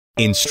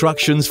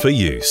Instructions for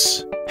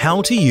use.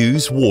 How to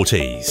use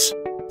Warteze.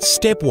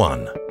 Step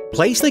 1.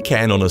 Place the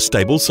can on a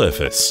stable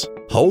surface.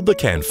 Hold the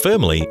can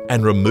firmly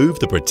and remove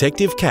the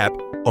protective cap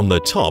on the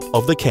top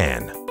of the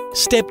can.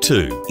 Step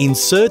 2.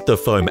 Insert the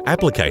foam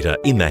applicator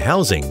in the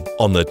housing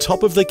on the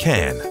top of the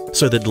can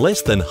so that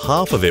less than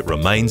half of it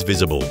remains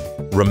visible.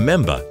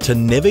 Remember to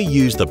never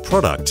use the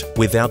product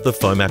without the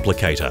foam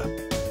applicator.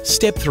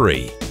 Step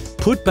 3.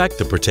 Put back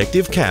the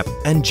protective cap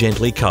and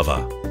gently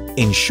cover.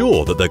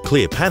 Ensure that the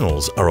clear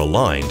panels are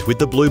aligned with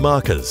the blue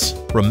markers.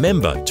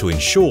 Remember to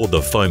ensure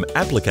the foam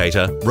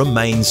applicator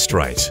remains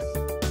straight.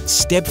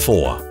 Step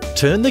 4.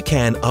 Turn the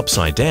can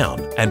upside down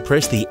and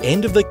press the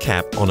end of the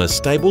cap on a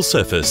stable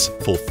surface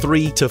for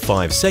 3 to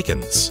 5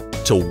 seconds.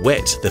 To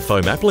wet the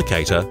foam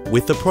applicator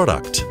with the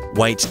product,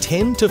 wait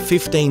 10 to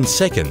 15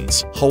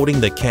 seconds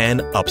holding the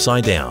can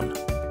upside down.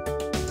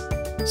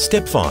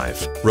 Step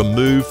 5.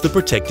 Remove the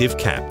protective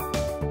cap.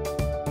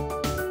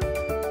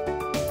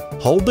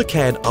 Hold the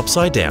can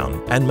upside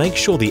down and make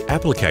sure the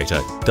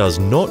applicator does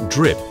not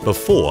drip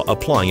before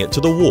applying it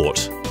to the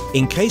wart.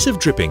 In case of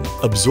dripping,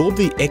 absorb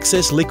the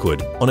excess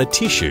liquid on a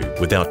tissue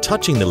without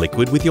touching the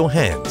liquid with your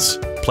hands.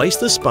 Place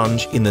the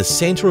sponge in the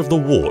center of the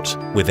wart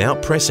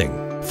without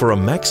pressing for a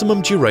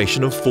maximum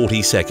duration of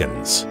 40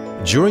 seconds.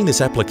 During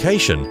this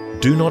application,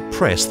 do not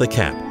press the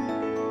cap.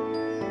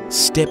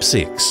 Step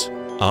 6.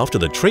 After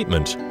the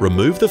treatment,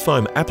 remove the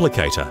foam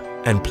applicator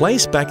and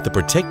place back the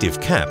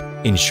protective cap,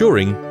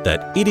 ensuring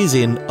that it is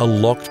in a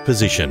locked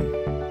position.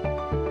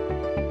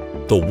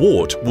 The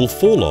wart will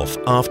fall off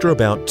after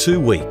about 2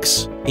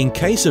 weeks. In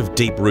case of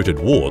deep-rooted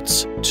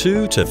warts,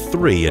 2 to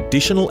 3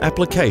 additional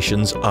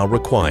applications are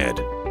required,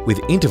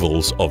 with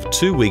intervals of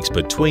 2 weeks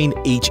between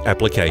each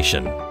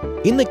application.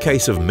 In the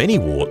case of many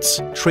warts,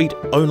 treat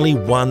only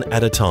one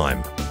at a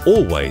time,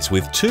 always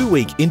with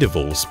 2-week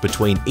intervals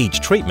between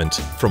each treatment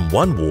from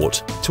one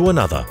wart to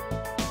another.